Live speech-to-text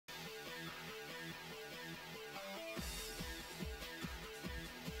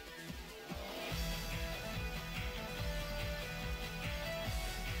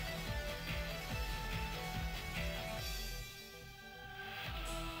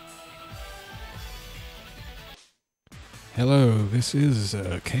Hello, this is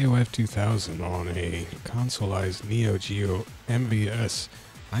KOF 2000 on a consolized NEOGEO MVS.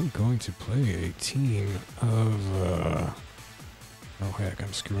 I'm going to play a team of, oh heck,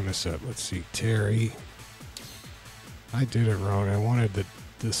 I'm screwing this up. Let's see, Terry. I did it wrong. I wanted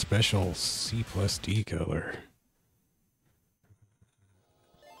the special C+D color.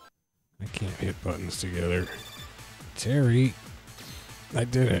 I can't hit buttons together. Terry. I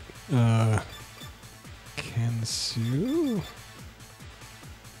did it. Kensou?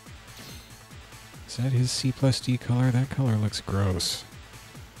 Is that his C+D color? That color looks gross.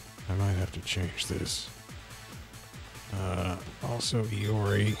 I might have to change this. Also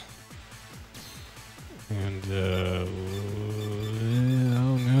Iori. And,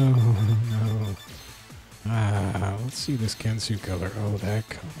 oh no. Let's see this Kensou color. Oh, that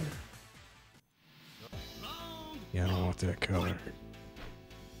color. Yeah, I don't want that color.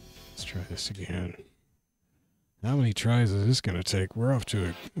 Let's try this again. How many tries is this going to take? We're off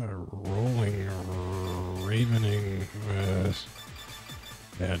to a rolling, ravening,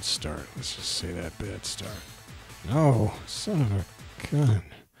 bad start. Let's just say that, bad start. No, son of a gun.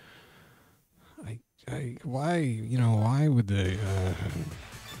 Why would they,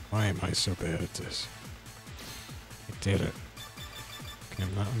 why am I so bad at this? I did it. Okay,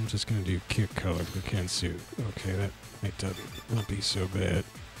 I'm just going to do kick color for Kensou. Okay, that might not be so bad.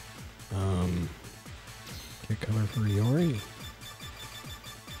 Kick color for Iori.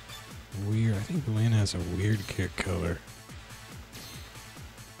 Weird. I think Lynn has a weird kick color.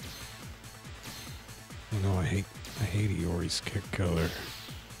 Oh no, I hate Iori's kick color.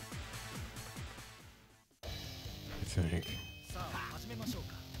 I think.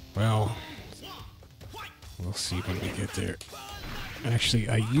 Well, we'll see when we get there. Actually,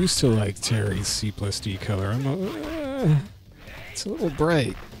 I used to like Terry's C+D color. It's a little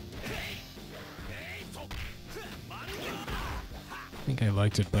bright. I think I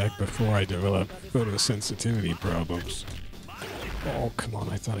liked it back before I developed photosensitivity problems. Oh, come on,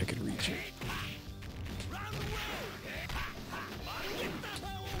 I thought I could reach it.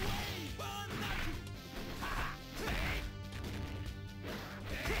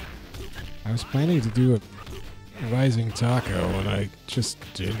 I was planning to do a rising taco, and I just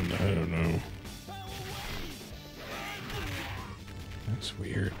didn't. I don't know. That's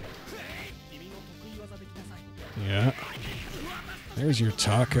weird. Yeah. There's your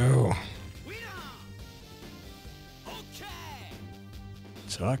taco.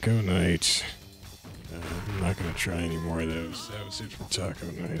 Taco night. I'm not going to try any more of those. That was it for taco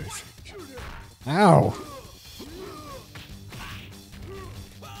night, I think. Ow!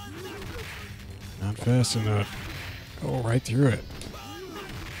 Not fast enough. Oh, right through it.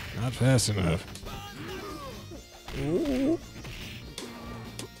 Not fast enough. Ooh.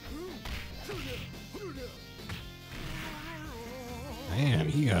 Man,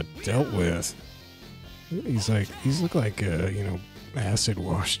 he got dealt with. These look like, acid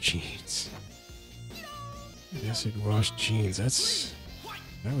wash jeans. Acid wash jeans,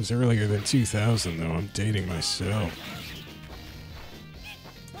 that was earlier than 2000 though, I'm dating myself.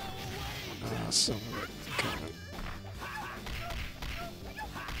 Some of it coming.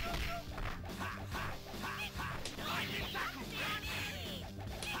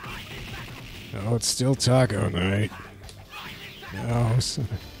 Oh, it's still taco night. No, son.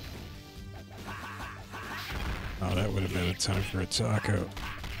 Oh, that would have been a time for a taco.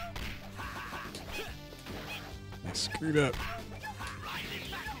 I screwed up.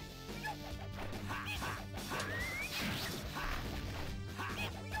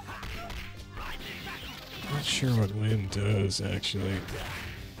 Not sure what Lynn does, actually.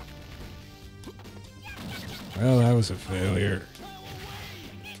 Well, that was a failure.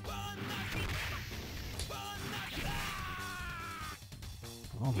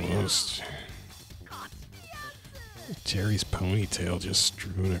 Almost. Terry's ponytail just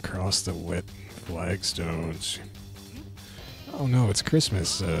strewn across the wet flagstones. Oh no, it's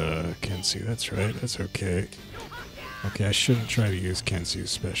Christmas, Kensou. That's right, that's okay. Okay, I shouldn't try to use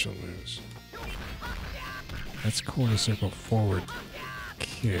Kensou's special moves. That's quarter circle forward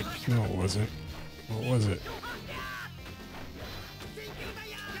kick. No, it wasn't. What was it?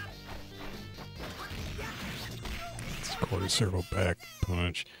 It's quarter circle back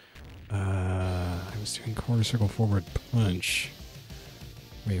punch. I was doing quarter circle forward punch.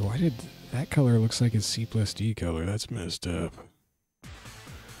 Wait, why did that color looks like his C+D color? That's messed up.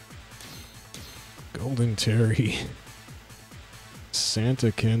 Golden Terry. Santa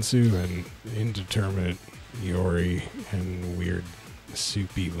Kensou and indeterminate Iori and weird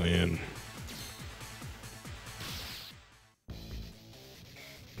soupy Lynn.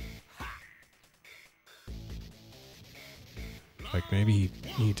 Like maybe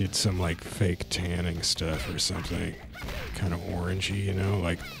he did some like fake tanning stuff or something. Kind of orangey, you know,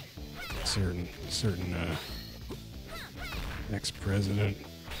 like certain ex-president.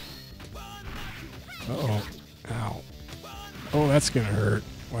 Uh-oh. Ow. Oh, that's gonna hurt.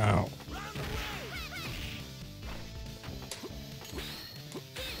 Wow.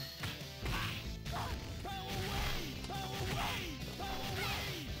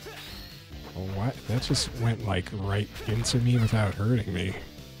 Oh, what? That just went like right into me without hurting me.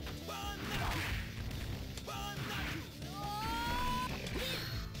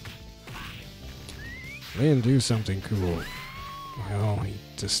 Lynn, do something cool. Well, he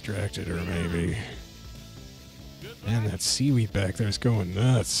distracted her maybe. Man, that seaweed back there is going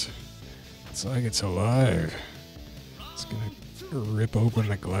nuts. It's like it's alive. It's gonna rip open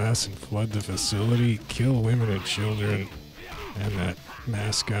the glass and flood the facility, kill women and children, and that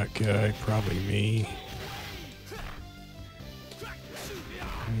mascot guy, probably me.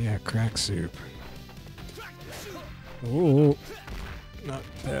 Yeah, crack soup. Oh, not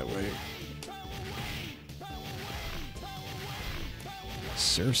that way.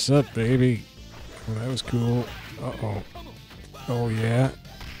 Surf's up, baby. Oh, that was cool. Uh-oh. Oh, yeah.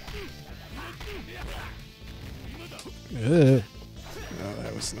 Ugh. Oh,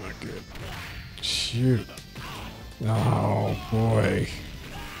 that was not good. Shoot. Oh, boy.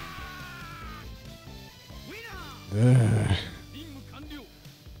 Ugh.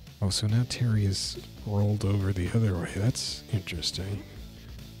 Oh, so now Terry is rolled over the other way. That's interesting.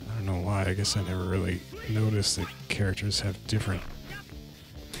 I don't know why. I guess I never really noticed that characters have different...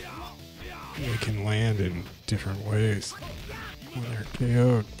 They can land in different ways when they're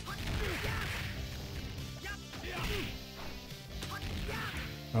KO'd.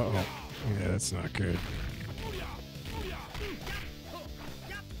 Uh-oh. Yeah, that's not good.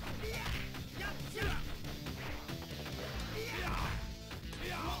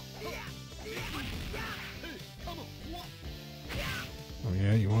 Oh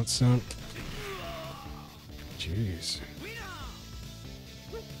yeah, you want some? Jeez.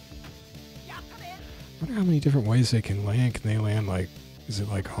 I wonder how many different ways they can land. Can they land like, is it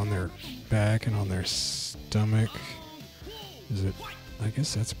like on their back and on their stomach? Is it, I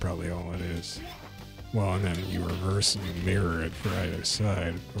guess that's probably all it is. Well, and then you reverse and mirror it for either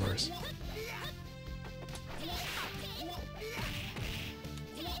side, of course.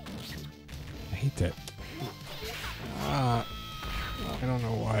 I hate that. I don't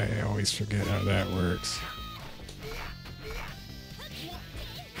know why I always forget how that works.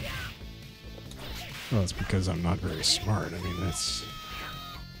 Well, it's because I'm not very smart. I mean, that's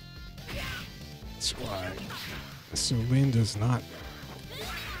why. So Lynn does not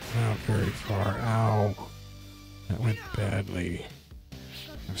very far. Ow. That went badly.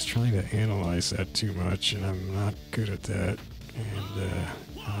 I was trying to analyze that too much, and I'm not good at that. And,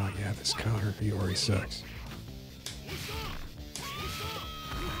 oh yeah, this counter Iori sucks.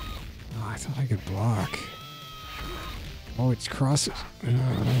 Oh, I thought I could block. Oh, it's crosses.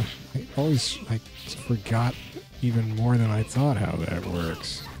 I forgot even more than I thought how that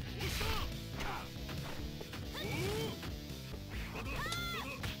works.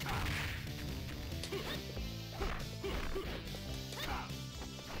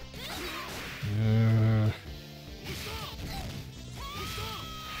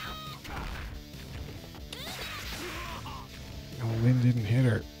 Oh, Lynn didn't hit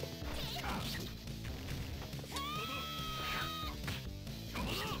her.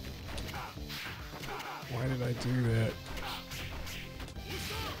 Why did I do that?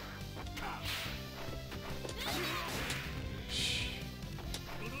 Shh.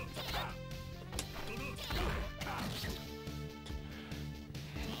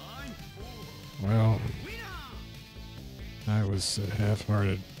 Well, that was a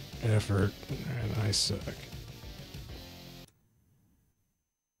half-hearted effort, and I suck.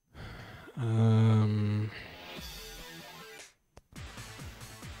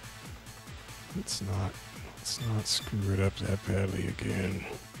 Let's not screw it up that badly again.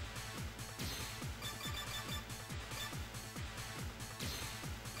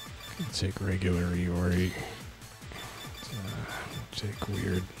 Take regular Iori. Take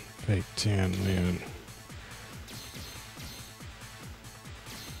weird fake tan Lynn.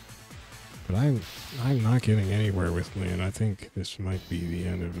 But I'm not getting anywhere with Lynn. I think this might be the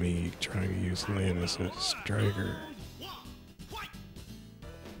end of me trying to use Lynn as a striker.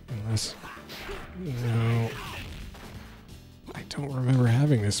 Unless, no, I don't remember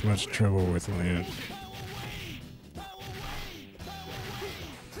having this much trouble with Lynn.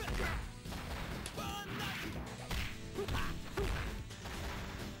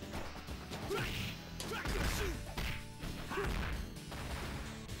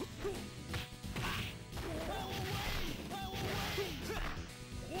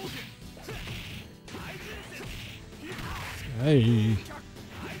 Hey.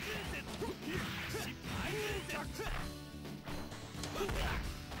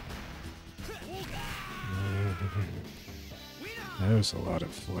 That was a lot of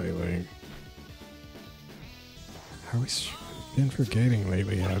flailing. I always been forgetting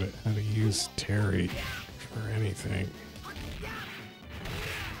lately how to use Terry for anything.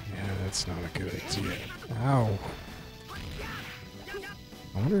 Yeah, that's not a good idea. Ow.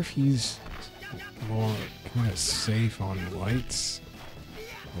 I wonder if he's more kind of safe on lights.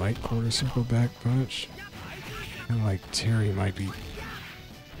 Light quarter circle back punch. Kind of like Terry might be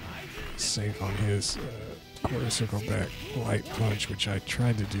safe on his quarter circle back light punch, which I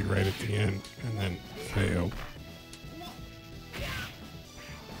tried to do right at the end and then failed.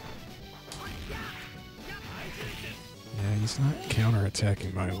 Yeah, he's not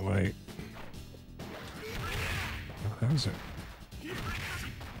counterattacking my light. Oh, that was a...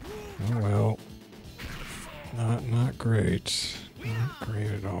 Oh well. Not great. Not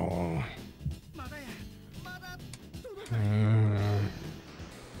great at all.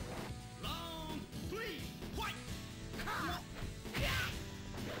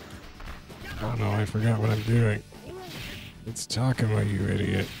 Oh no, I forgot what I'm doing. It's Takuma, you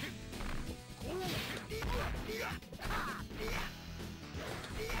idiot.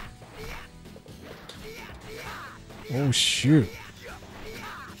 Oh shoot.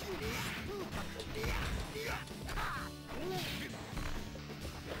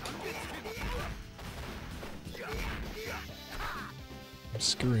 I'm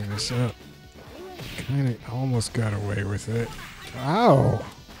screwing this up. Kinda almost got away with it. Ow!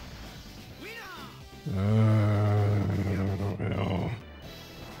 Well.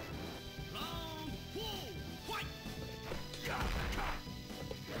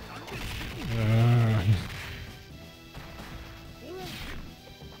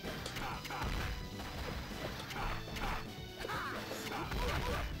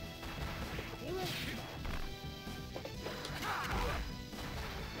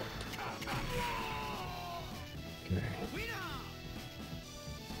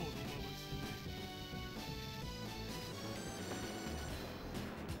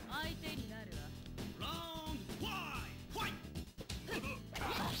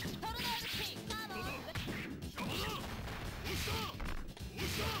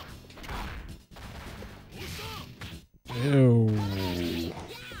 Ew.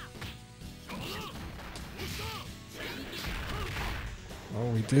 Oh,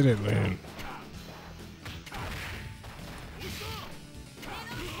 we did it, man.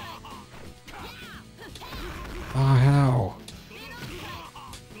 Oh, how?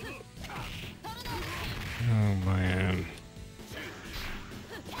 Oh, man.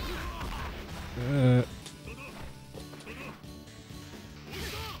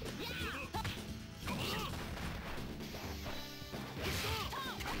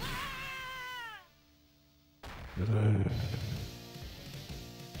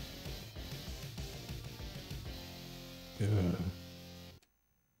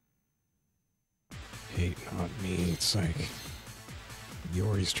 Hate not me. It's like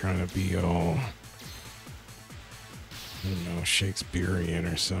Iori's trying to be all, I don't know, Shakespearean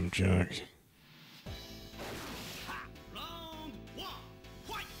or some junk.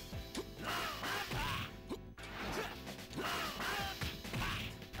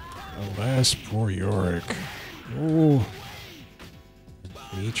 Alas, poor Yorick. Oh,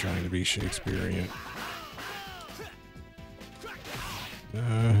 me trying to be Shakespearean.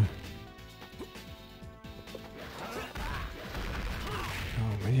 Oh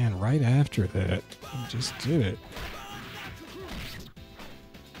man, right after that, he just did it.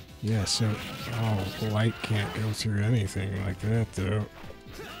 Yeah, so, oh, light can't go through anything like that though.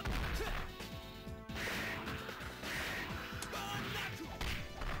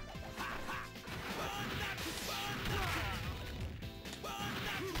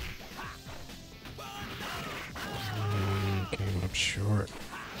 Came up short.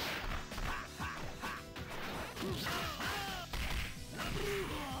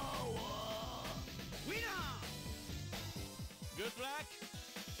 Good luck.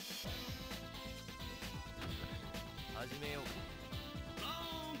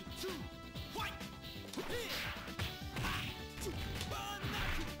 Round 2, fight.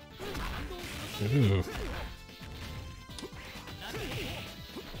 Ooh.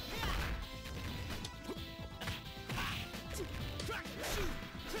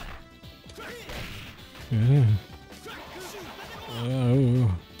 Yeah.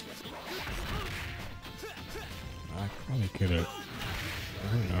 Oh. I probably could have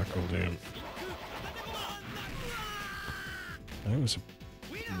knuckled him. That was a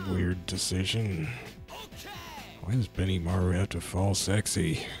weird decision. Why does Benny Maru have to fall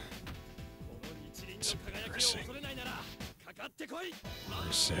sexy? It's embarrassing. Or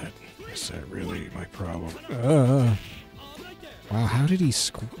is that really my problem? Wow, how did he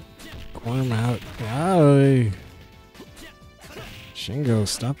squirm out? Ow. Shingo,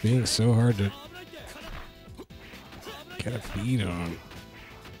 stop being so hard to get a beat on.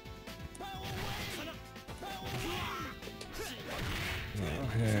 Oh,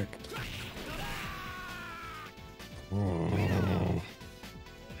 heck. Whoa.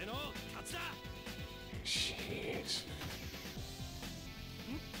 Jeez.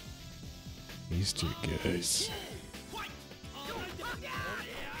 These two guys.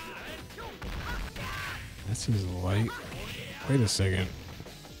 That's his light. Wait a second.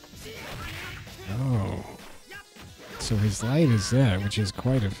 Oh. So his light is that, which is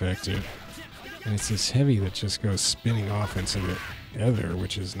quite effective. And it's this heavy that just goes spinning off into the other,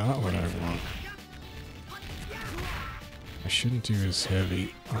 which is not what I want. I shouldn't do his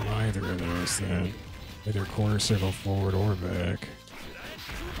heavy on either of those then. Either quarter circle forward or back.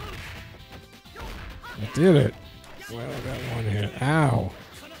 I did it! Well, I got one hit. Ow!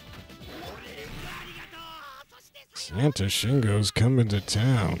 Santa Shingo's coming to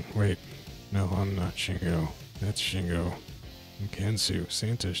town. Wait, no, I'm not Shingo. That's Shingo. I'm Kensou.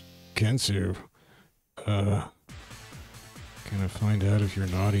 Santa Kensou. Gonna find out if you're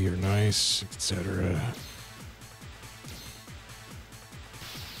naughty or nice, etc.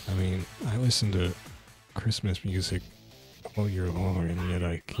 I mean, I listen to Christmas music all year long, and yet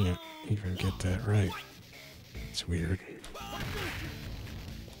I can't even get that right. It's weird.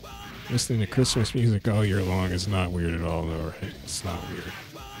 Listening to Christmas music all year long is not weird at all, though, right? It's not weird.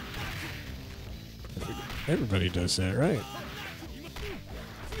 Everybody does that, right?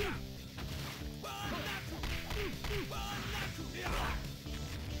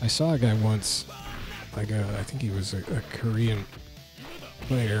 I saw a guy once, like I think he was a Korean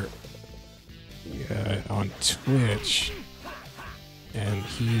player, yeah, on Twitch, and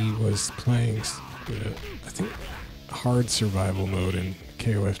he was playing, I think, hard survival mode in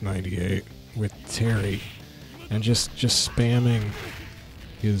KOF 98 with Terry, and just spamming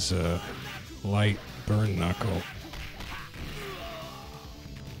his light burn knuckle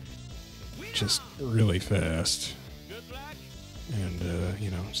just really fast, and you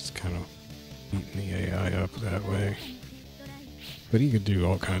know, just kind of beating the AI up that way. But he could do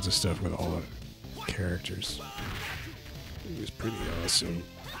all kinds of stuff with all the characters. He was pretty awesome.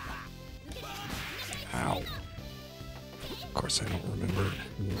 Ow. Of course I don't remember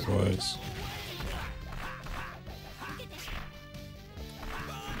who it was.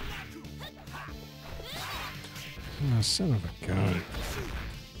 Oh, son of a gun.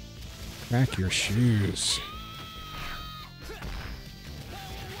 Crack your shoes.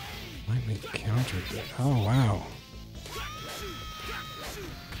 Might make counter. Oh, wow.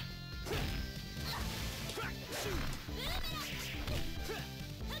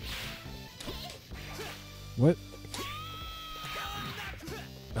 What?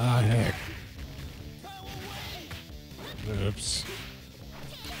 Ah, heck. Oops.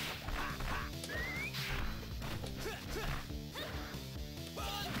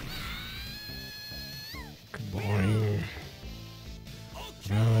 Boing.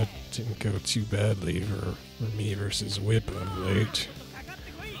 Well, that didn't go too badly for me versus Whip of late.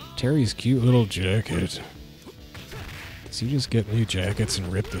 Terry's cute little jacket. Does he just get new jackets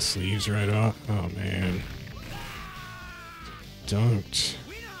and rip the sleeves right off? Oh, man. Dunked.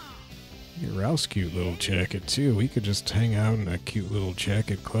 Ralph's cute little jacket, too. We could just hang out in a cute little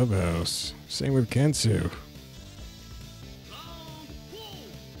jacket clubhouse. Same with Kensou.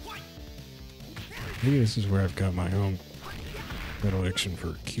 Maybe this is where I've got my own predilection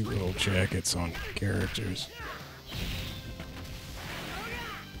for cute little jackets on characters.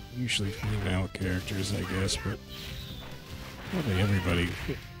 Usually female characters, I guess, but probably everybody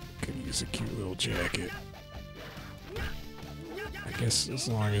could use a cute little jacket. I guess as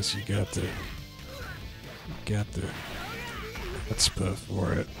long as you got the chutzpah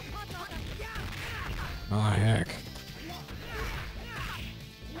for it. Oh, heck.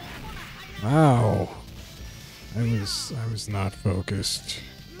 Wow. I was not focused.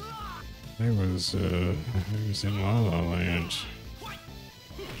 I was in La La Land.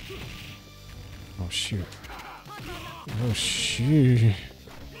 Oh shoot. Oh shoot.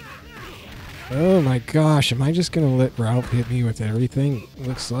 Oh my gosh, am I just gonna let Ralph hit me with everything?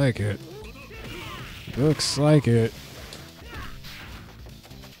 Looks like it. Looks like it.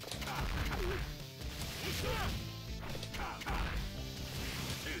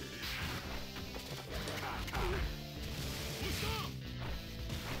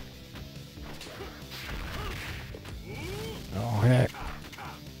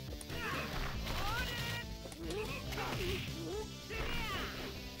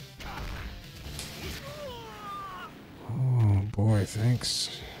 thanks.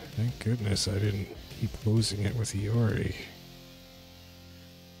 Thank goodness I didn't keep losing it with Iori.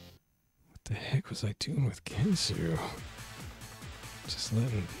 What the heck was I doing with Kensou? Just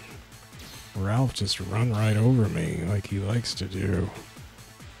letting Ralph just run right over me like he likes to do.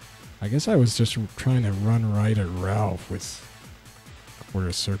 I guess I was just trying to run right at Ralph with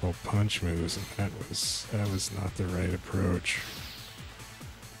quarter circle punch moves, and that was not the right approach.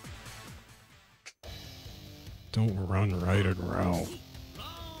 Don't run right at Ralph.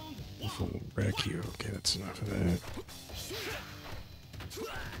 He'll wreck you. Okay, that's enough of that.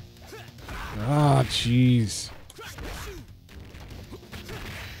 Ah, jeez.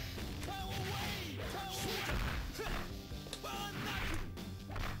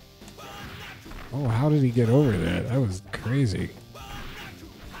 Oh, how did he get over that? That was crazy.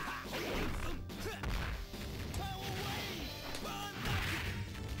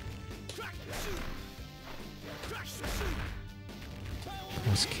 Of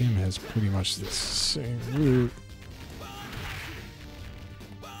course, Kim has pretty much the same route.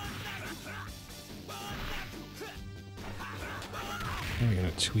 I'm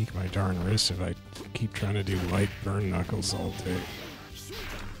gonna tweak my darn wrist if I keep trying to do light burn knuckles all day.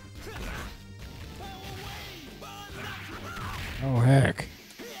 Oh, heck.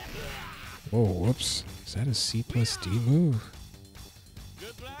 Whoa, whoops. Is that a C plus D move?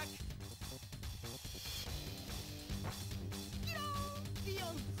 Good black.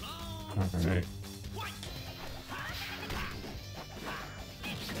 Alright.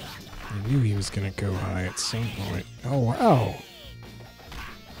 I knew he was gonna go high at some point. Oh, wow.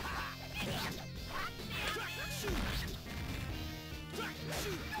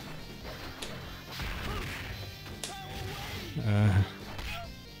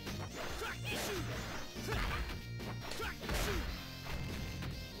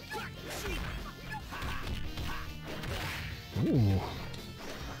 Ooh.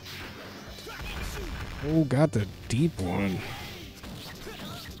 Oh, got the deep one.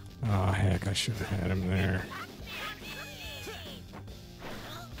 Oh, heck, I should have had him there.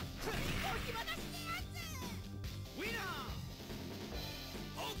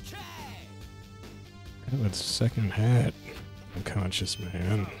 Got that second hat. Unconscious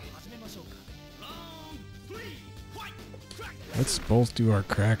man. Let's both do our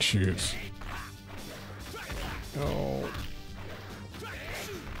crack shoes. Oh.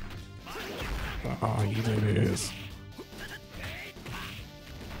 Oh, either it is.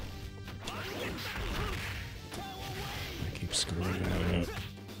 I keep screwing that up.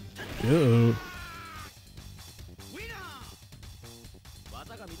 Yo.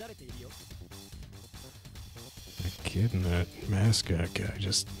 I'm kidding, that mascot guy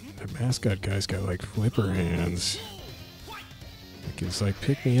that mascot guy's got like flipper hands. Like it's like,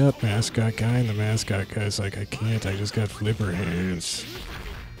 pick me up, mascot guy, and the mascot guy's like, I can't, I just got flipper hands.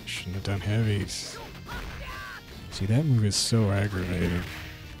 Shouldn't have done heavies. See, that move is so aggravating.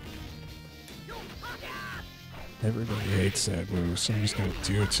 Everybody hates that move. Somebody's gonna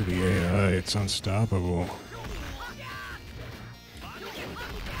do it to the AI. It's unstoppable.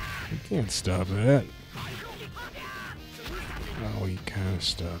 You can't stop that. Oh, he kind of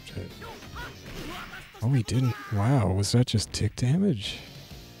stopped it. Oh, he didn't. Wow, was that just tick damage?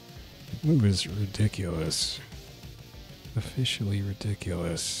 That move is ridiculous. Officially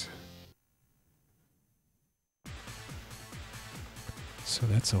ridiculous. So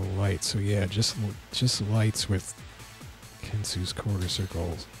that's a light. So yeah, just lights with Kensou's quarter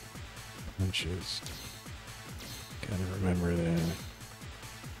circle punches. Gotta remember that.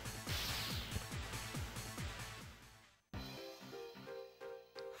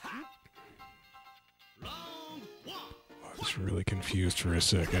 I was really confused for a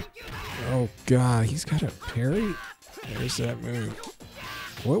second. Oh god, he's got a parry? There's that move.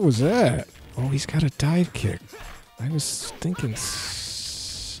 What was that? Oh, he's got a dive kick. I was thinking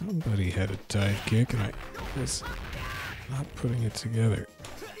somebody had a dive kick and I was not putting it together.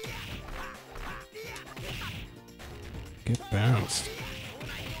 Get bounced.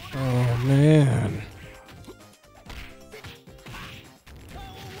 Oh man.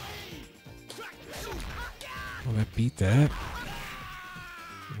 Oh, that beat that?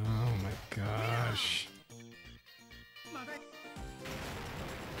 Oh my gosh.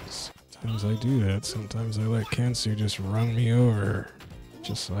 Sometimes I do that. Sometimes I let Kensou just run me over.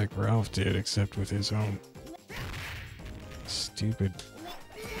 Just like Ralph did, except with his own stupid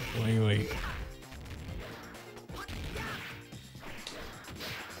flaily.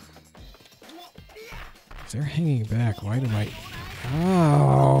 If they're hanging back, why do I...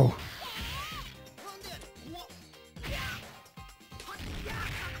 Oh!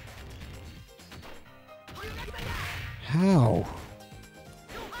 How?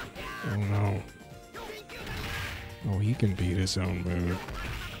 his own move.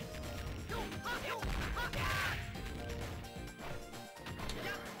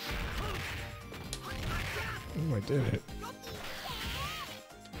 Oh, I did it.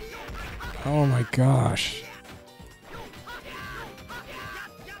 Oh my gosh.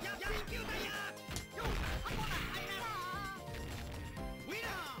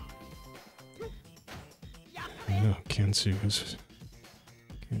 Oh, Kensou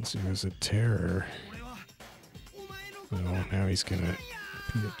is a terror. Oh, now he's gonna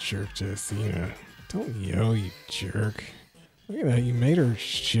be a jerk to Athena. Don't yell, you jerk. Look at that, you made her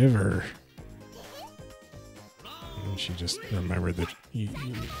shiver. And she just remembered that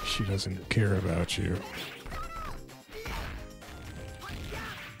she doesn't care about you.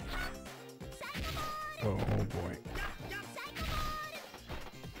 Oh boy.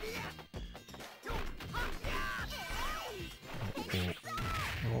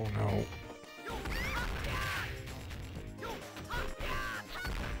 Oh no.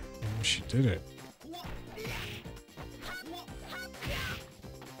 Oh, she did it.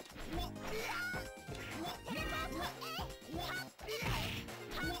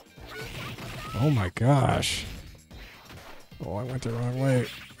 Oh my gosh. Oh, I went the wrong way.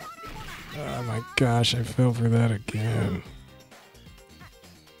 Oh my gosh, I fell for that again.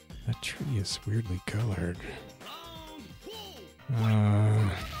 That tree is weirdly colored.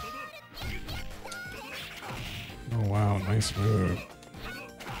 Oh wow, nice move.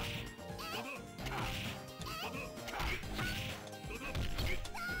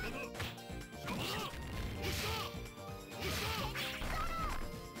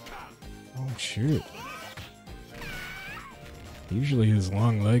 Oh shoot. Usually his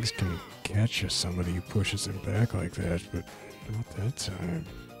long legs can catch somebody who pushes him back like that, but not that time.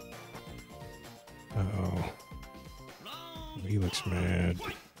 Uh-oh. He looks mad.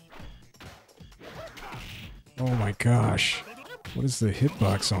 Oh my gosh. What is the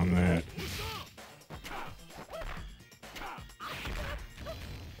hitbox on that?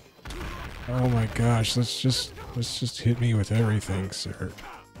 Oh my gosh, let's just hit me with everything, sir.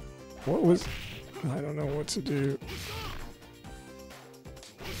 What was... I don't know what to do.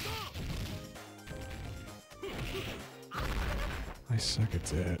 I suck at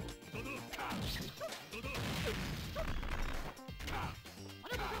that.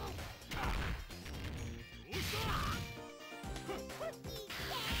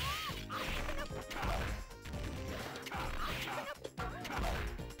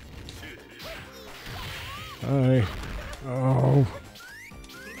 Hi. Oh.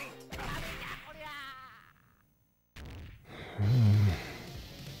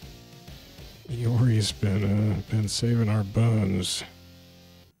 Iori's been saving our buns.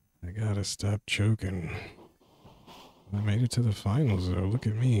 I gotta stop choking. I made it to the finals though. Look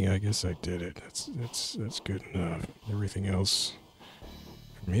at me. I guess I did it. That's good enough. Everything else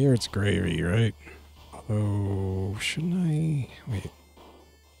from here it's gravy, right? Although shouldn't I wait?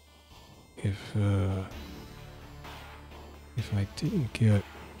 If I didn't get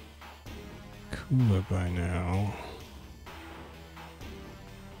Kula by now.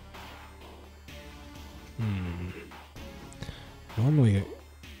 Normally,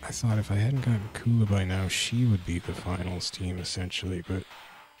 I thought if I hadn't gotten Kula by now, she would be the finals team, essentially, but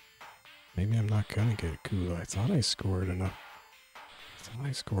maybe I'm not gonna get Kula. I thought I scored enough. I thought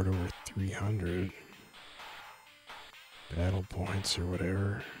I scored over 300 battle points or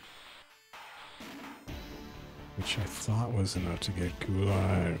whatever. Which I thought was enough to get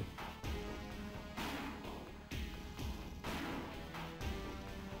Kula.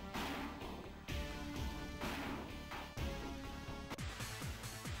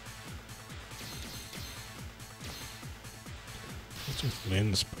 What's with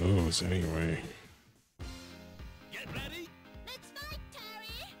Lynn's pose anyway? Get ready.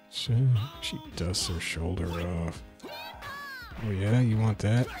 She dusts her shoulder off. Oh yeah, you want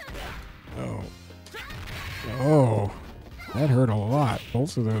that? Oh. Oh, that hurt a lot.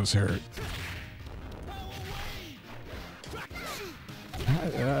 Both of those hurt.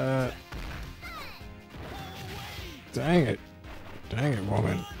 Dang it. Dang it,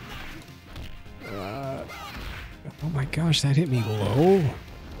 woman. Oh my gosh, that hit me low.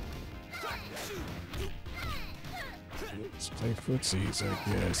 Let's play footsies,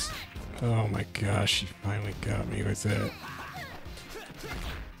 I guess. Oh my gosh, she finally got me with that.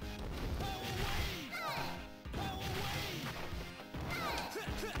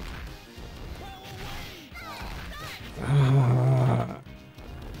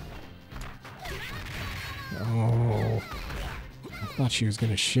 Oh, I thought she was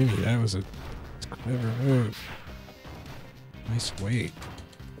gonna shimmy. That was a clever move. Nice weight.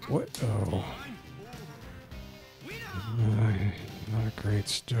 What? Oh. great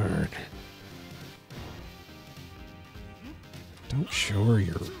start. Don't shore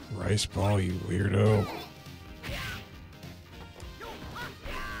your rice ball, you weirdo.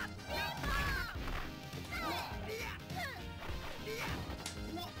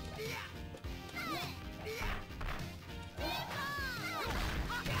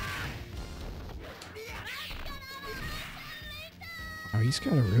 Oh, he's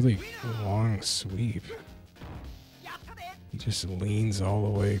got a really long sweep. He just leans all the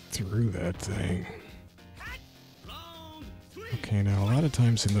way through that thing. Okay, now a lot of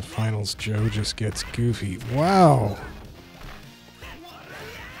times in the finals, Joe just gets goofy. Wow!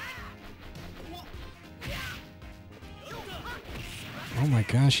 Oh my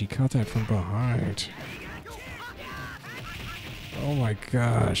gosh, he caught that from behind. Oh my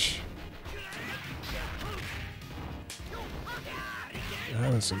gosh.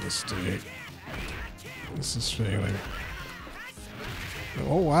 That was a mistake. This is failing.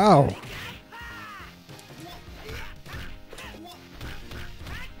 Oh wow!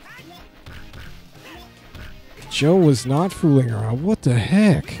 Joe was not fooling around. What the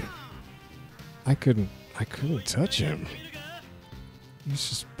heck? I couldn't touch him. He's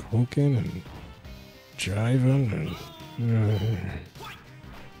just poking and jiving and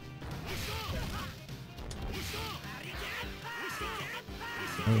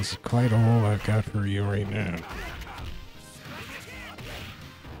that is quite all I've got for you right now.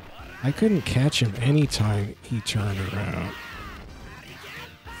 I couldn't catch him anytime he turned around.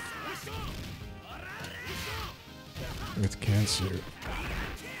 With Kensou.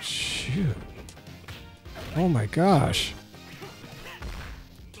 Shoot. Oh my gosh.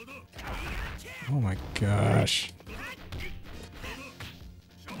 Oh my gosh.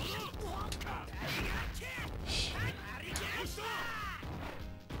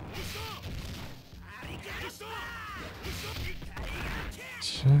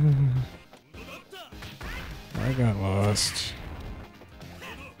 I got lost.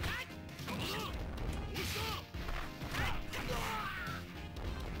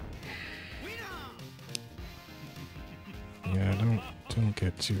 Yeah, don't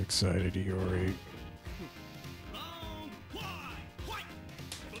get too excited, Iori.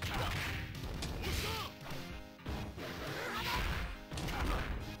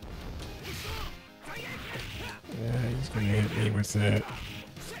 Yeah, he's gonna hit me with that.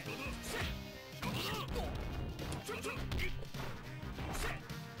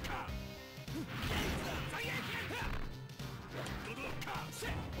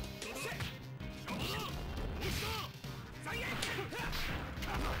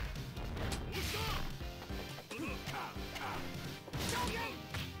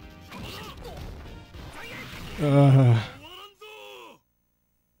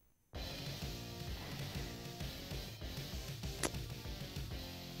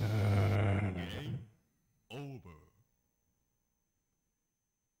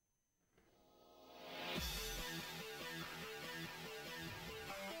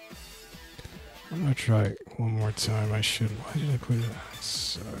 I'm gonna try it one more time. I should. Why did I put it? I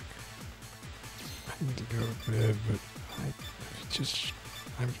suck. I need to go to bed, but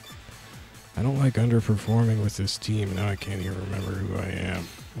I don't like underperforming with this team. Now I can't even remember who I am.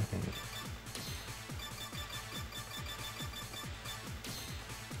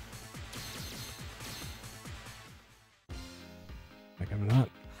 Like I'm not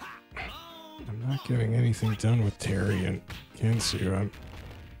getting anything done with Terry and Kensou. I'm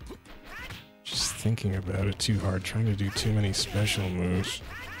just thinking about it too hard, trying to do too many special moves.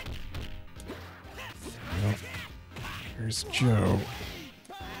 Well, here's Joe.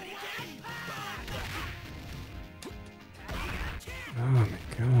 Oh my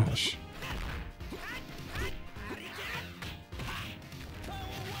gosh.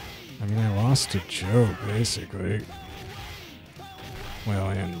 I mean, I lost to Joe, basically. Well,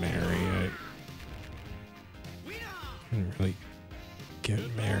 and Mary. I didn't really get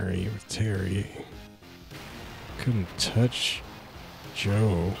Mary with Terry. Couldn't touch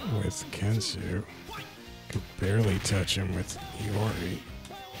Joe with Kensou. Could barely touch him with Iori.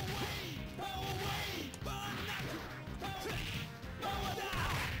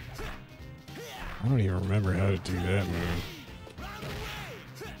 I don't even remember how to do that move.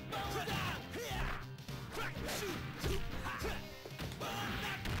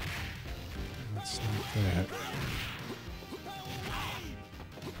 That's not that.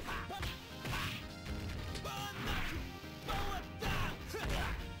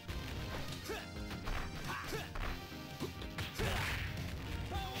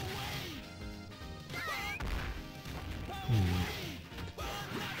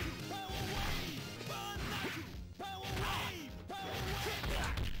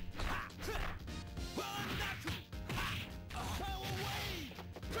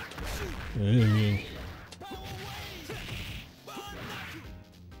 Hey.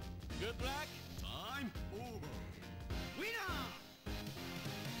 Good luck. Time over. Winner.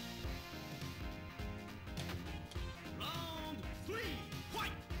 Round 3.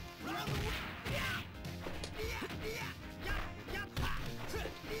 Fight. What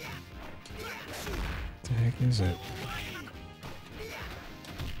the heck is it?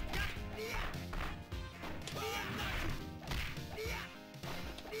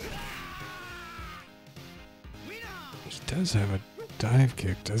 He does have a dive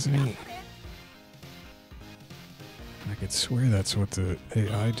kick, doesn't he? I could swear that's what the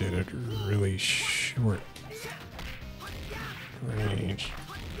AI did at really short range.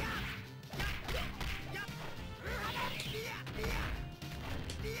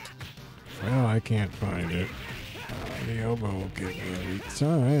 Well, I can't find it. The elbow will get me every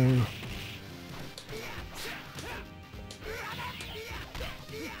time.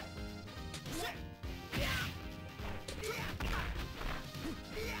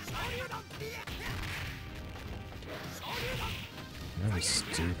 That was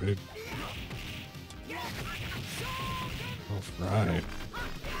stupid. Oh, right.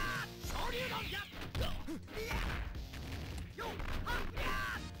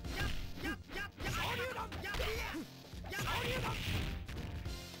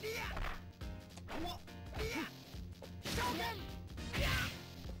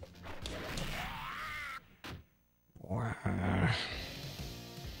 Wow.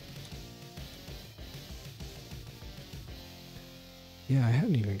 Yeah, I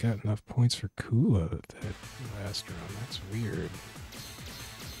hadn't even got enough points for Kula that last round. That's weird.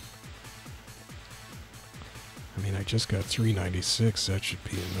 I mean, I just got 396. That should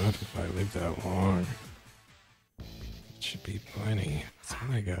be enough if I live that long. It should be plenty. I thought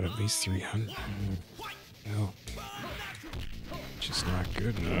I got at least 300. No. Just not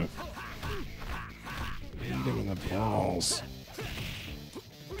good enough. Eat him in the balls.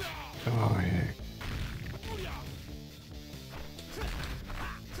 Oh, heck.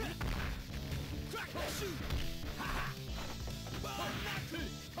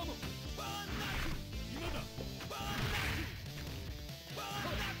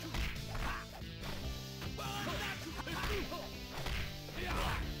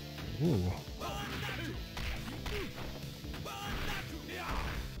 Ooh.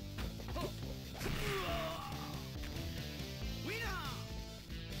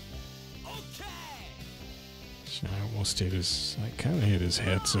 I almost hit his... I kind of hit his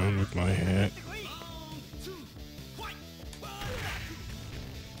hat zone with my hat.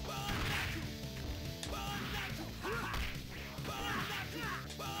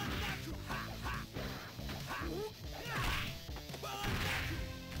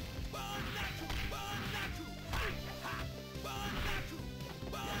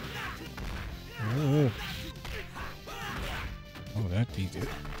 Oh, oh, that beat it.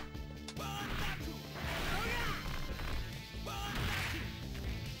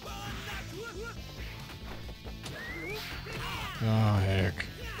 Oh, heck.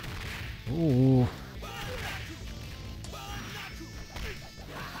 Ooh.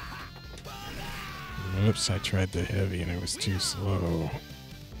 Whoops, I tried the heavy and it was too slow.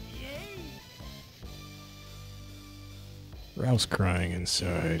 Ralph's crying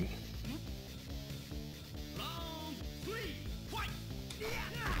inside.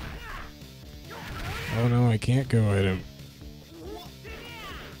 Oh no, I can't go at him.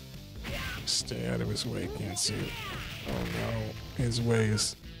 Stay out of his way, can't see it. Oh no, his way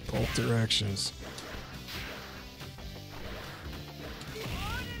is both directions.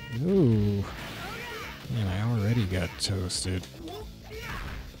 Ooh. Man, I already got toasted.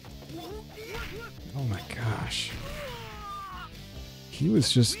 Oh my gosh. He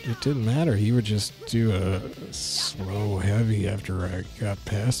was just, it didn't matter. He would just do a slow heavy after I got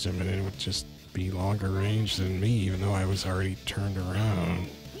past him and it would just be longer range than me even though I was already turned around.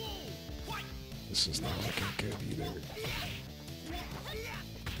 This is not looking good either.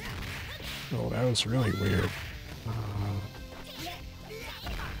 Oh, that was really weird.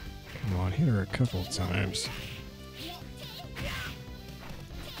 Come on, hit her a couple times.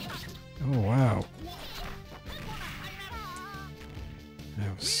 Oh, wow.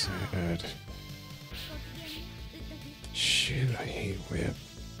 That was sad. Shit, I hate whip.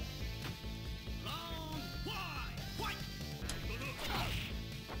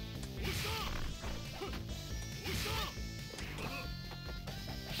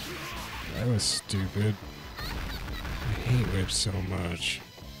 That was stupid. I hate whip so much.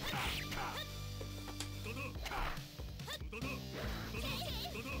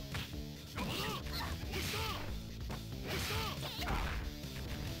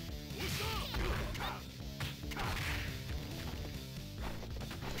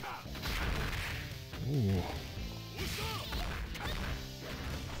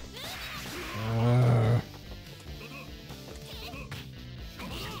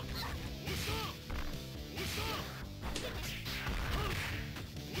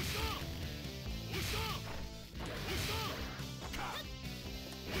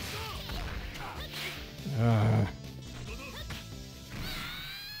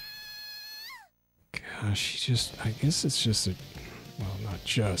 Gosh, she just, I guess it's just a, well, not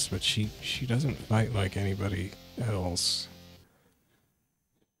just, but she doesn't fight like anybody else.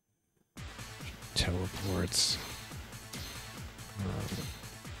 She teleports.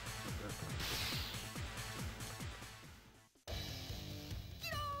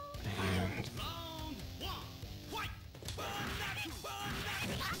 And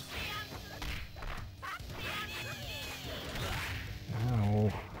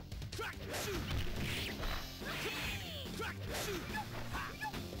ow.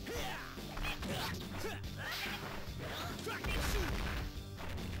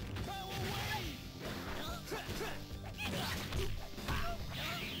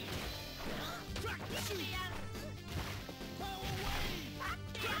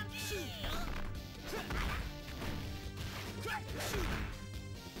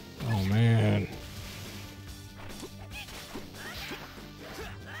 Oh man.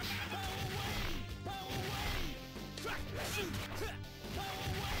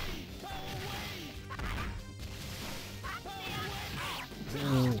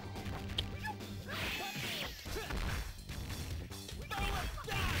 Oh.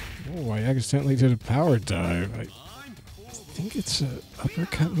 Oh, I accidentally did a power dive. I think it's a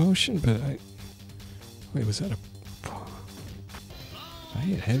uppercut motion, but wait, was that a... I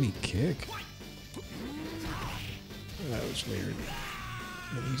hit heavy kick? That was weird.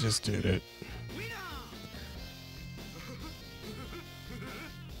 And he just did it.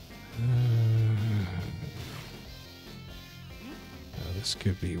 Oh, this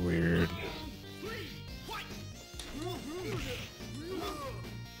could be weird.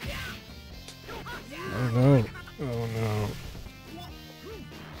 Oh no. Oh no.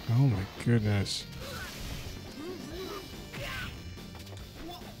 Oh my goodness.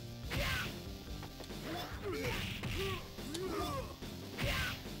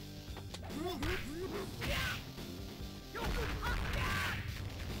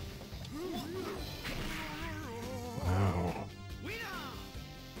 Wow.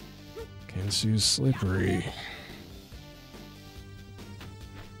 Kensou's slippery.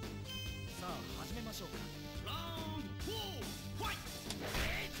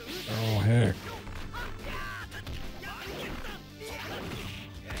 Oh heck.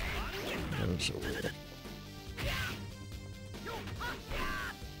 That was so weird.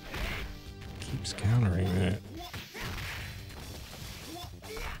 Keeps countering that.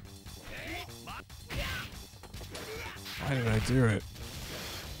 Why did I do it?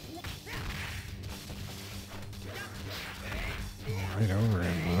 Oh, right over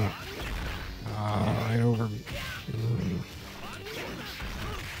him, huh? Ah, right over me.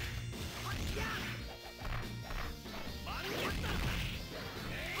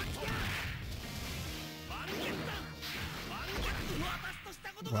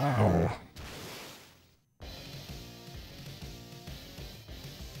 Wow.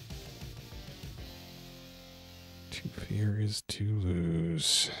 To fear is to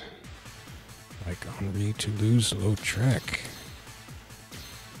lose. Like Henri to lose Lautrec.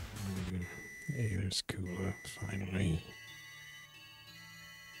 Hey, there's Kula, finally.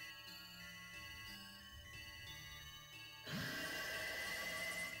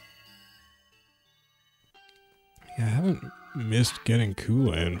 Yeah, I haven't missed getting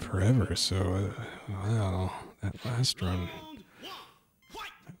Kula in forever, so, wow, that last run,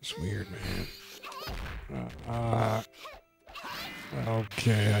 that was weird, man.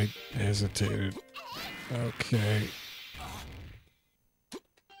 Okay, I hesitated. Okay.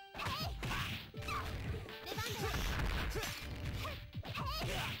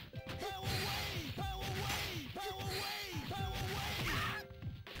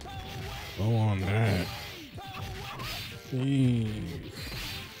 Go on that. Eee.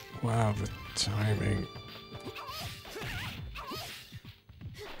 Wow, the timing.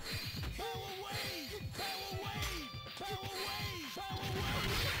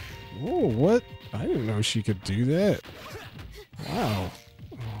 Whoa, what? I didn't know she could do that. Wow.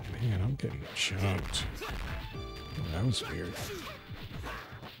 Oh man, I'm getting jumped. Oh, that was weird.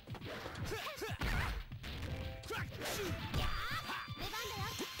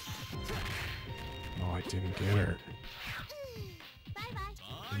 Oh, I didn't get her.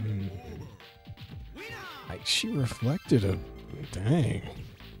 She reflected a... Dang.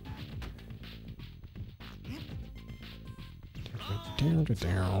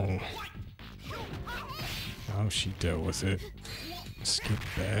 Oh, she dealt with it. Skip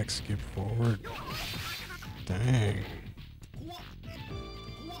back, skip forward. Dang.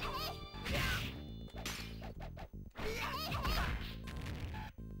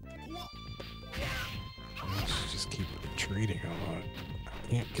 retreating a lot. I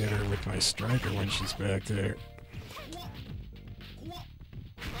can't get her with my striker when she's back there.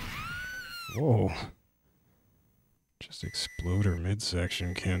 Whoa. Just explode her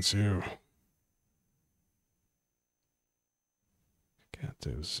midsection, Kensou. Got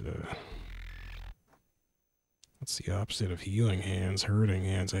those, that's the opposite of healing hands, hurting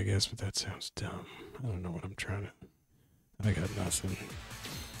hands, I guess, but that sounds dumb. I don't know what I'm trying to... I got nothing.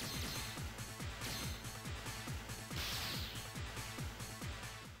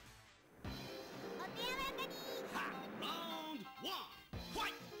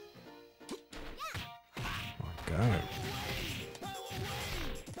 Got him.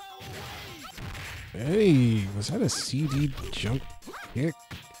 Hey, was that a CD jump kick?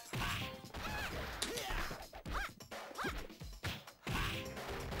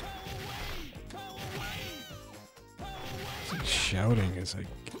 He's like shouting as I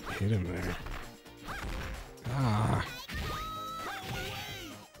hit him there. Ah.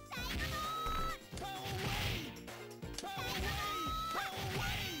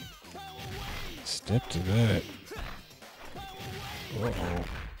 Step to that. Uh-oh.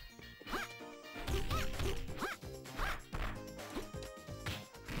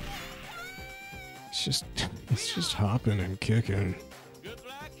 It's just hopping and kicking.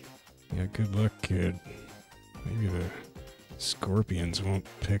 Yeah, good luck, kid. Maybe the scorpions won't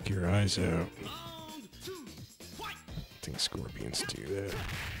pick your eyes out. I think scorpions do that.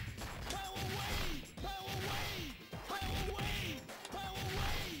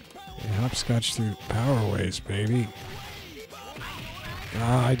 Hey, hopscotch through power waves, baby.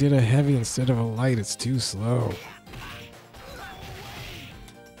 Ah, I did a heavy instead of a light. It's too slow.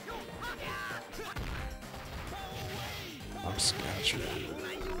 Hopscotch.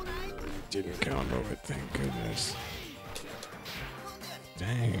 Didn't combo it, thank goodness.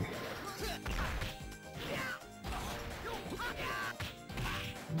 Dang.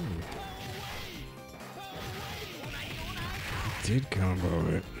 He did combo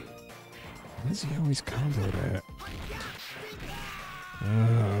it. Why does he always combo that?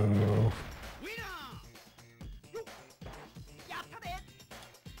 Oh.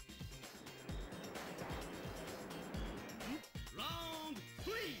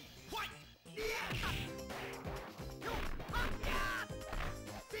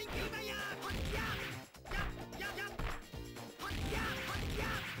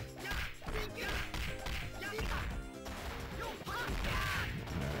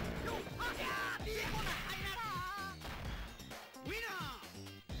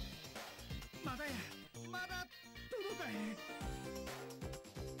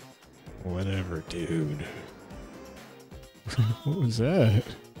 Whatever, dude. What was that?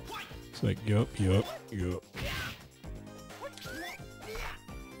 It's like, yup.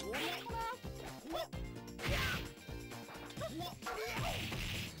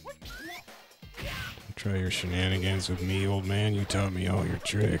 Try your shenanigans with me, old man. You taught me all your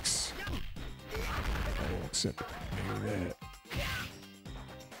tricks. Oh, except maybe that.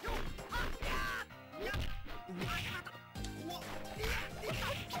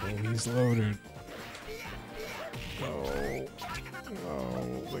 Oh, he's loaded. Oh,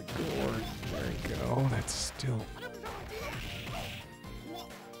 the gourd. There we go. That's still...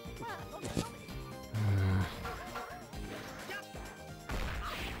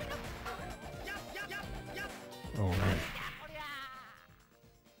 all right.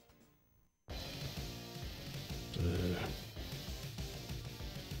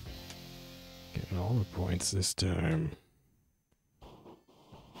 Getting all the points this time.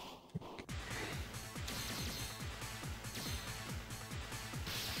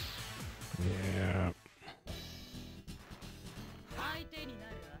 Yeah.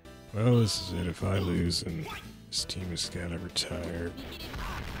 Well, this is it. If I lose, then this team has got to retire.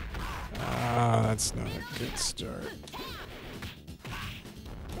 Ah, that's not a good start.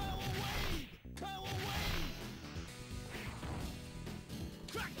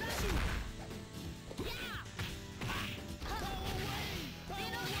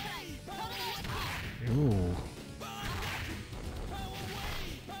 Ooh.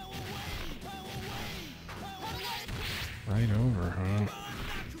 Right over, huh?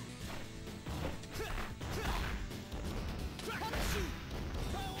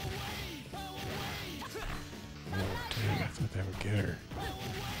 I thought that would get her.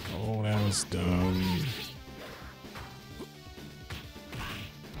 Oh, that was dumb.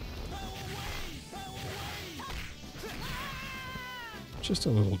 Just a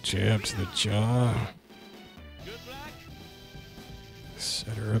little jab to the jaw.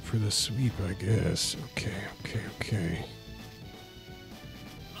 Set her up for the sweep, I guess. Okay.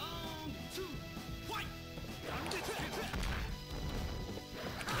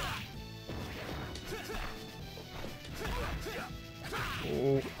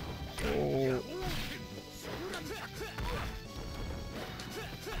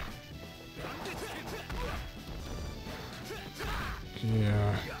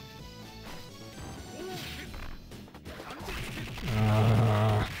 Yeah.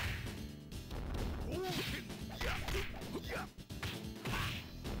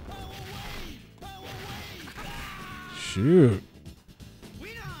 Shoot.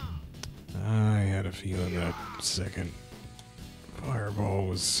 I had a feeling that second fireball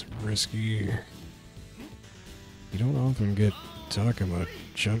was risky. You don't often get Takuma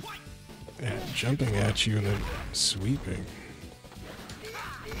jumping at you and then sweeping.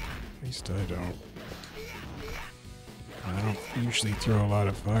 At least I don't. I don't usually throw a lot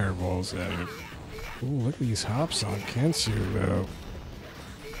of fireballs at him. Ooh, look at these hops on Kensou, though.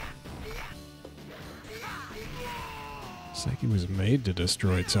 It's like he was made to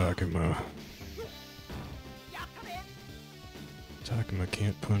destroy Takuma. Takuma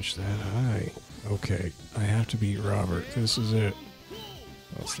can't punch that high. Okay, I have to beat Robert. This is it.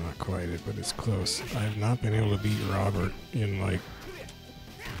 Well, it's not quite it, but it's close. I have not been able to beat Robert in, like,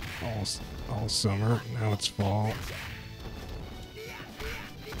 all summer. Now it's fall.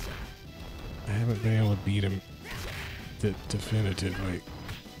 I haven't been able to beat him definitively.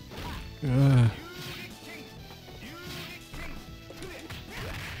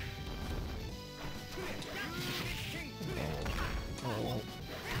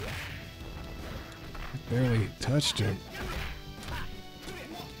 Barely touched him.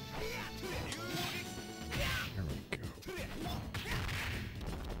 There we go.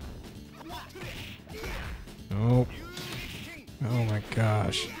 Oh. Oh my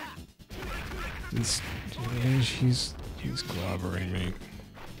gosh. He's clobbering me.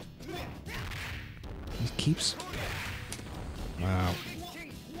 He keeps... Wow.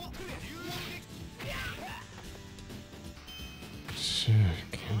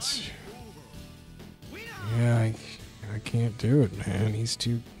 Yeah, I can't do it, man.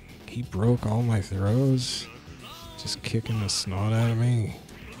 He broke all my throws. Just kicking the snot out of me.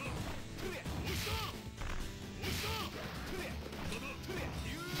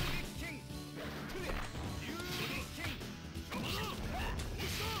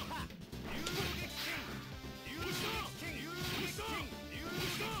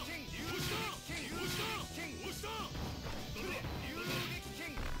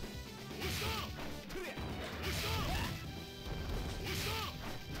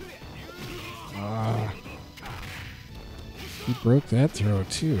 He broke that throw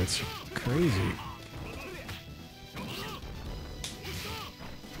too. It's crazy.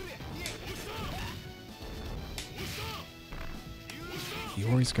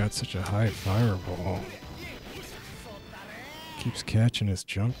 Iori's got such a high fireball. Keeps catching his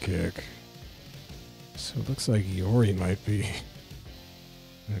jump kick. So it looks like Iori might be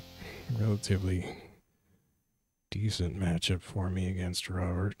a relatively decent matchup for me against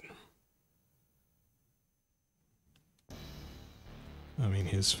Robert. I mean,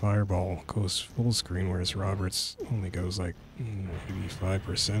 his fireball goes full screen, whereas Robert's only goes like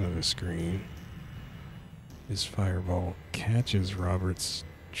 85% of the screen. His fireball catches Robert's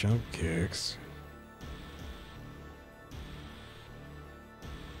jump kicks.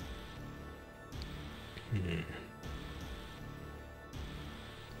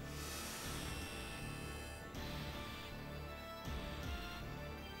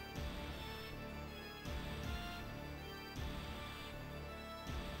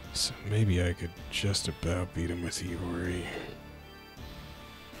 So maybe I could just about beat him with Iori.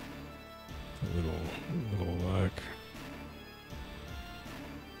 A little luck.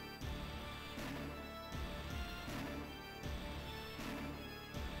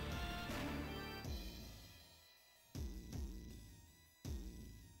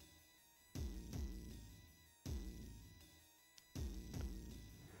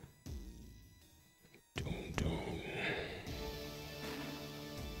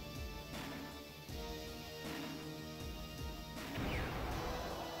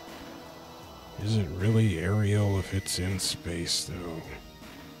 Is it really aerial if it's in space, though?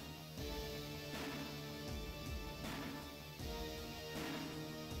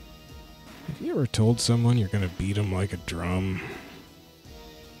 Have you ever told someone you're gonna beat them like a drum?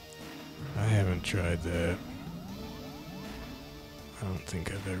 I haven't tried that. I don't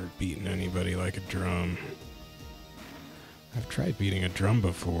think I've ever beaten anybody like a drum. I've tried beating a drum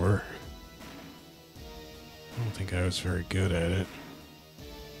before. I don't think I was very good at it.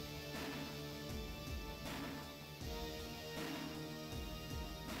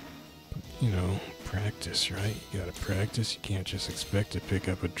 You know, practice, right? You gotta practice. You can't just expect to pick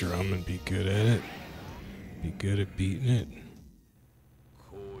up a drum and be good at it. Be good at beating it.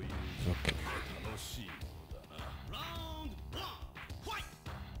 Okay.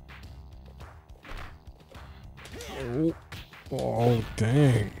 Oh. Oh,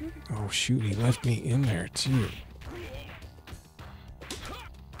 dang. Oh, shoot, he left me in there, too.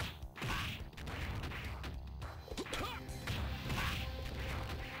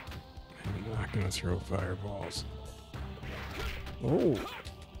 I'm not gonna throw fireballs. Oh.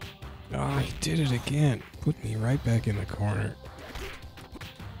 Ah, he did it again. Put me right back in the corner.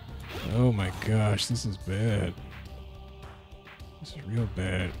 Oh my gosh, this is bad. This is real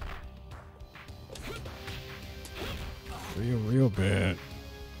bad. Real bad.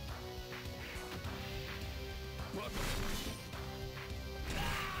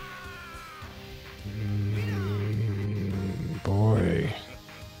 Boy.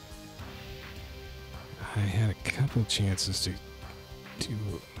 I had a couple chances to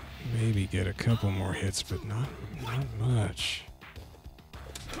maybe get a couple more hits, but not much.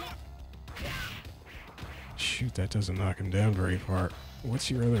 Shoot, that doesn't knock him down very far.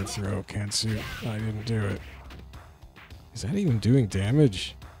 What's your other throw, Kensou? I didn't do it. Is that even doing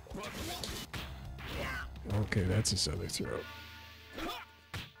damage? Okay, that's his other throw.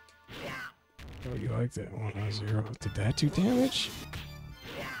 Oh, you like that one, huh, Zero? Did that do damage?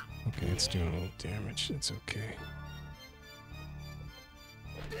 Okay, it's doing a little damage. That's okay.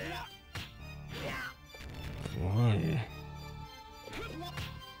 Flung.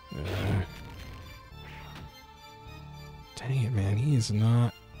 Dang it, man. He is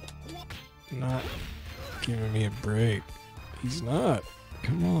not giving me a break. He's not.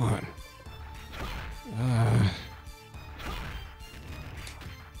 Come on.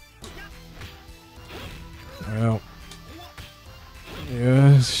 Well.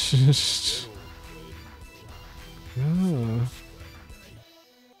 Yeah, it's just... Time over.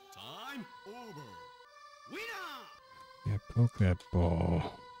 Winner. Yeah, poke that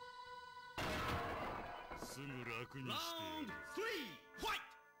ball. Round 3. Fight.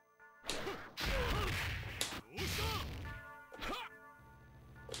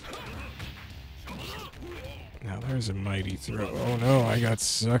 Now there's a mighty throw. Oh no, I got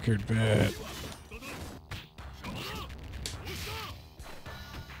suckered bad.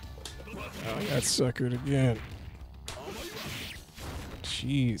 Oh, I got suckered again.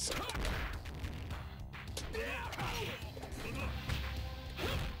 Jeez.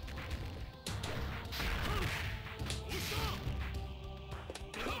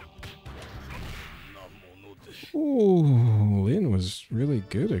 Ooh, Lin was really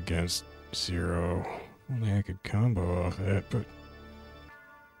good against Zero. Only I could combo off that, but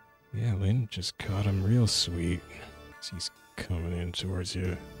yeah, Lin just caught him real sweet as he's coming in towards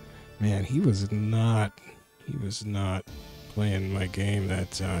you. Man, he was not playing my game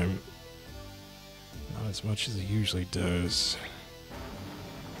that time. Not as much as he usually does.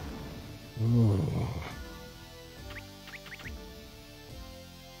 Ooh.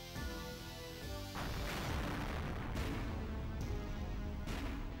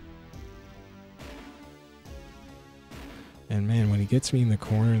 And man, when he gets me in the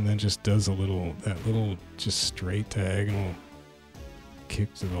corner and then just does that little just straight diagonal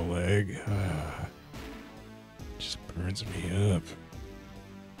kick to the leg, just burns me up.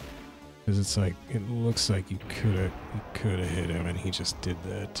 Because it's like, it looks like you could have hit him and he just did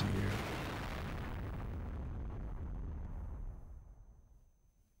that to you.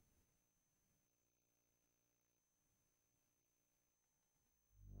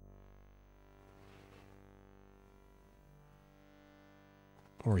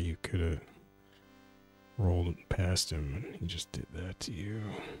 Or you could have rolled past him and he just did that to you.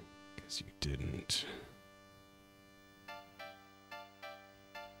 Because you didn't.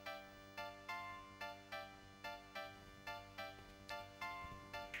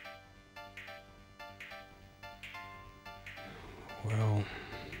 Well,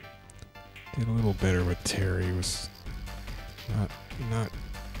 did a little better with Terry. Was not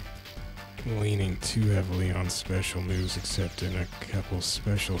leaning too heavily on special moves, except in a couple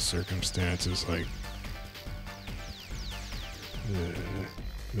special circumstances, like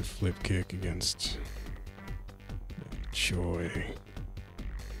the flip kick against Choi,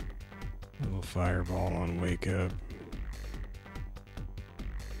 a little fireball on Wake Up,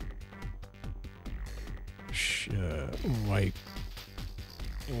 light,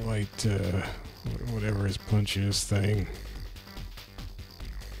 whatever his punch is thing.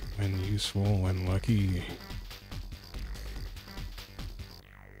 When useful, when lucky.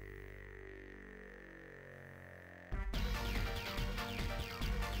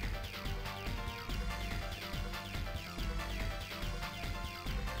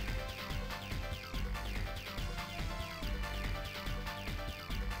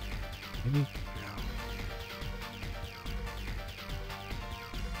 Maybe.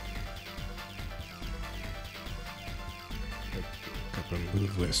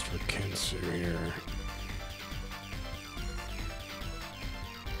 move list for Kensou here.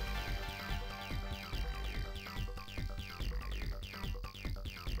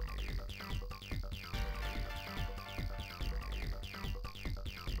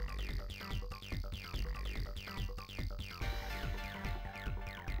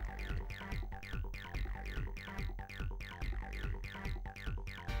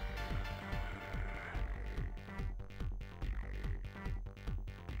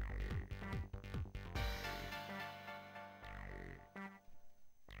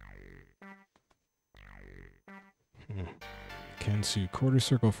 Kensou, quarter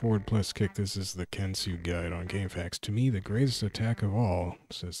circle forward plus kick. This is the Kensou guide on GameFAQs. To me, the greatest attack of all,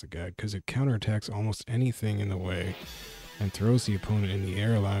 says the guide, because it counterattacks almost anything in the way and throws the opponent in the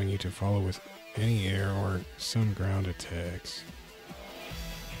air, allowing you to follow with any air or some ground attacks.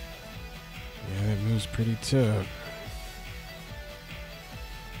 Yeah, that move's pretty tough.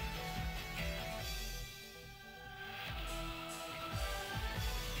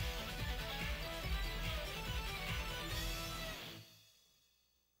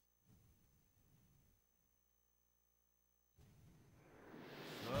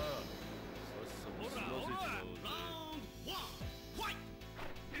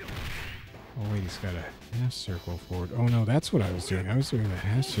 Oh wait, he's got a half circle forward. Oh no, that's what I was doing. I was doing the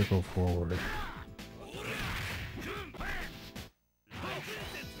half circle forward.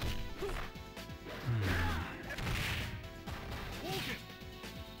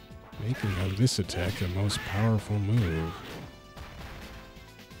 Making of this attack the most powerful move.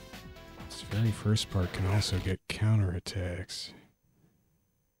 This very first part can also get counterattacks.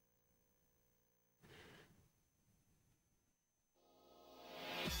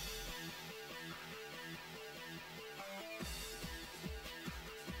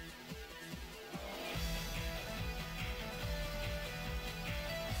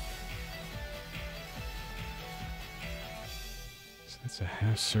 That's a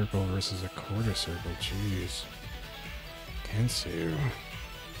half circle versus a quarter circle. Jeez. Kensou.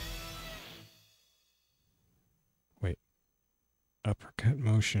 Wait. Uppercut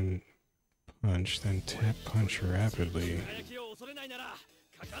motion punch, then tap punch rapidly. I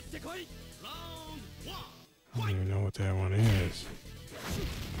don't even know what that one is.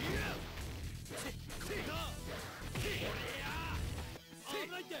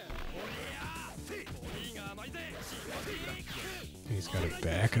 He's got a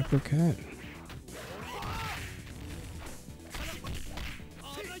back uppercut?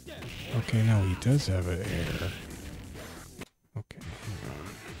 Okay, no, he does have an air. Okay, hang on.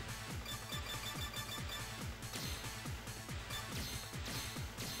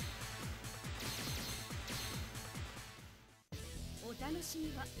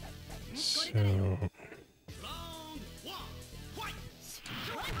 So...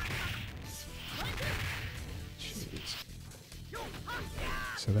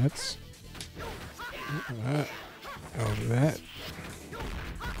 So that's... oh,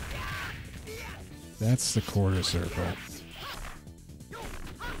 that's the quarter circle.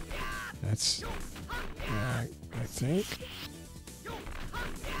 That's... I think...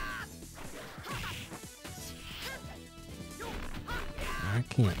 I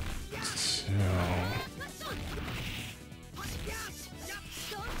can't tell...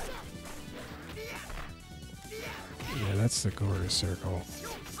 Yeah, that's the quarter circle.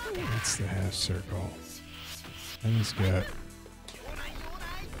 That's the half circle. And he's got...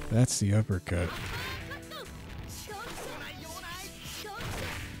 That's the uppercut.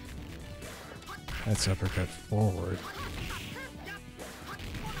 That's uppercut forward.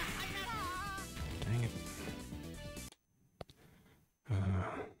 Dang it.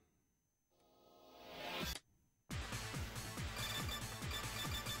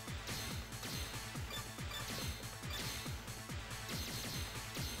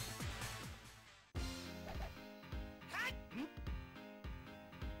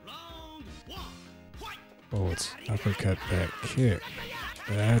 Oh, it's uppercut back kick.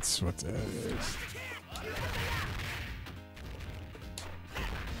 That's what that is.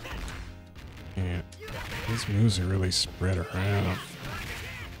 Yeah, these moves are really spread around.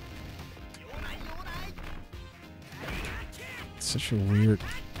 It's such a weird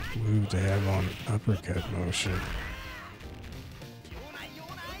move to have on uppercut motion.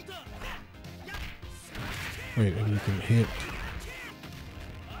 Wait, and you can hit.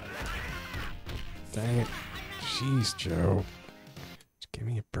 Dang it. Jeez, Joe. Just give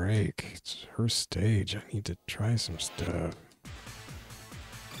me a break. It's her stage. I need to try some stuff.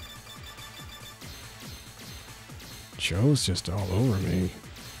 Joe's just all over me.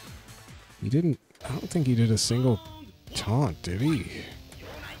 He didn't... I don't think he did a single taunt, did he?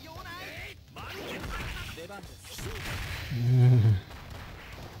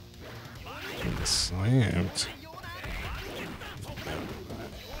 Getting slammed.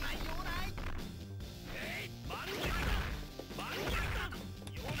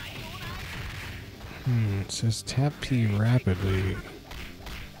 It says tap P rapidly.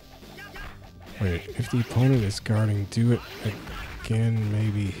 Wait, if the opponent is guarding, do it again,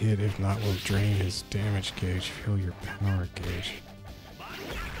 maybe hit. If not, will drain his damage gauge. Fill your power gauge.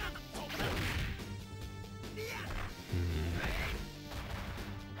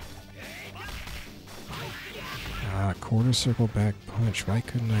 Ah, quarter circle back punch. Why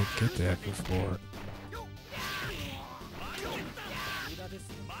couldn't I get that before?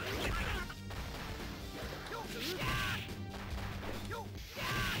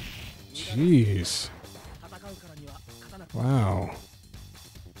 Jeez. Wow.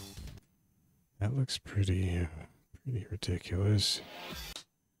 That looks pretty ridiculous.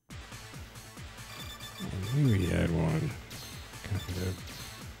 I knew he had one. Kind of.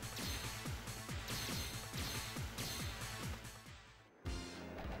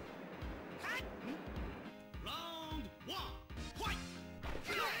 Round one, fight!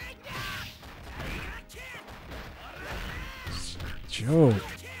 Joe,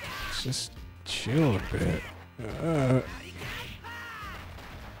 just chill a bit.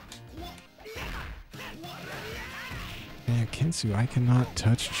 Man, Kensou, I cannot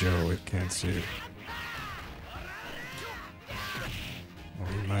touch Joe with Kensou. Well,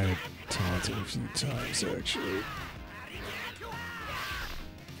 he might have taunted a few times, actually.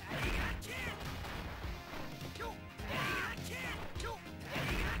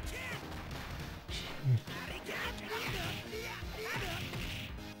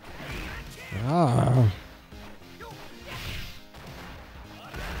 Ah. Oh,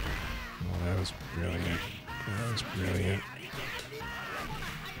 that was brilliant. That was brilliant.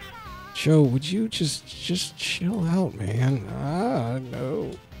 Joe, would you just chill out, man? Ah,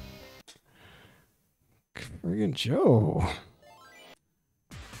 no. Friggin' Joe.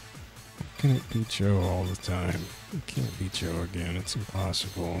 How can it be Joe all the time? It can't be Joe again. It's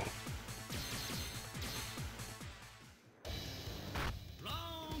impossible.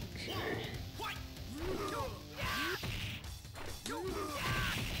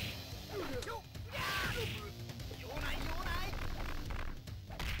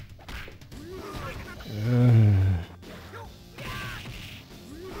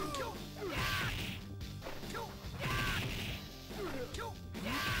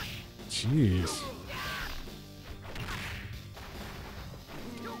 Jeez.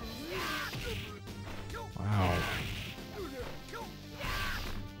 Wow.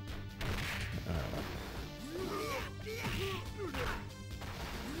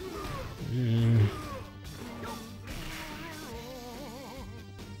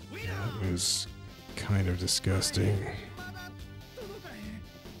 That was kind of disgusting.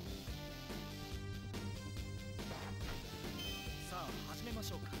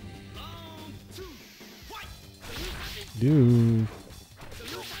 Do.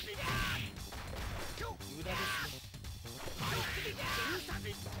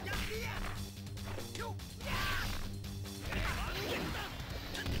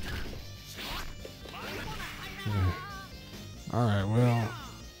 Alright, well,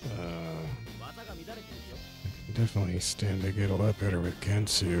 I can definitely stand to get a lot better with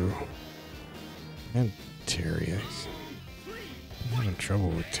Kensou. And Terry. I'm having trouble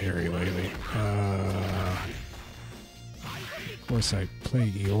with Terry lately. Of course, I play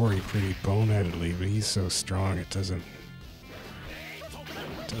Iori pretty boneheadedly, but he's so strong it doesn't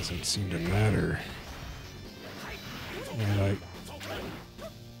seem to matter. And I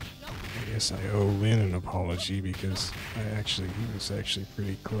guess I owe Lin an apology because he was actually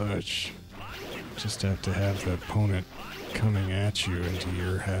pretty clutch. Just have to have the opponent coming at you into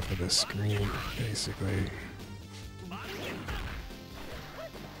your half of the screen, basically.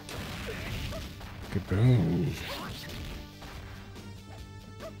 Kaboom.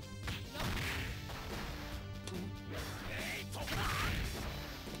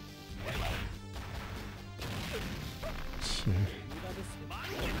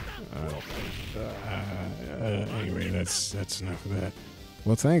 Anyway, that's enough of that.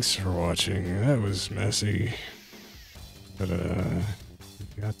 Well, thanks for watching. That was messy, but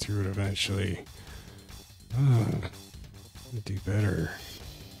got through it eventually. Do better.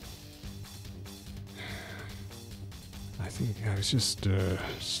 I think I was just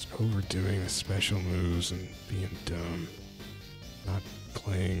overdoing the special moves and being dumb. Not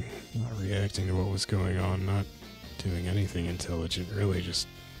playing, not reacting to what was going on, not doing anything intelligent, really just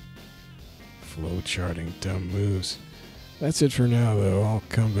flow charting dumb moves. That's it for now, though. I'll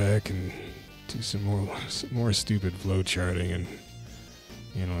come back and do some more stupid flow charting and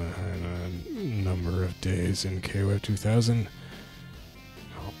in a number of days in KOF 2000.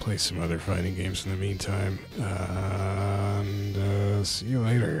 I'll play some other fighting games in the meantime, and see you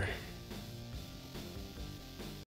later.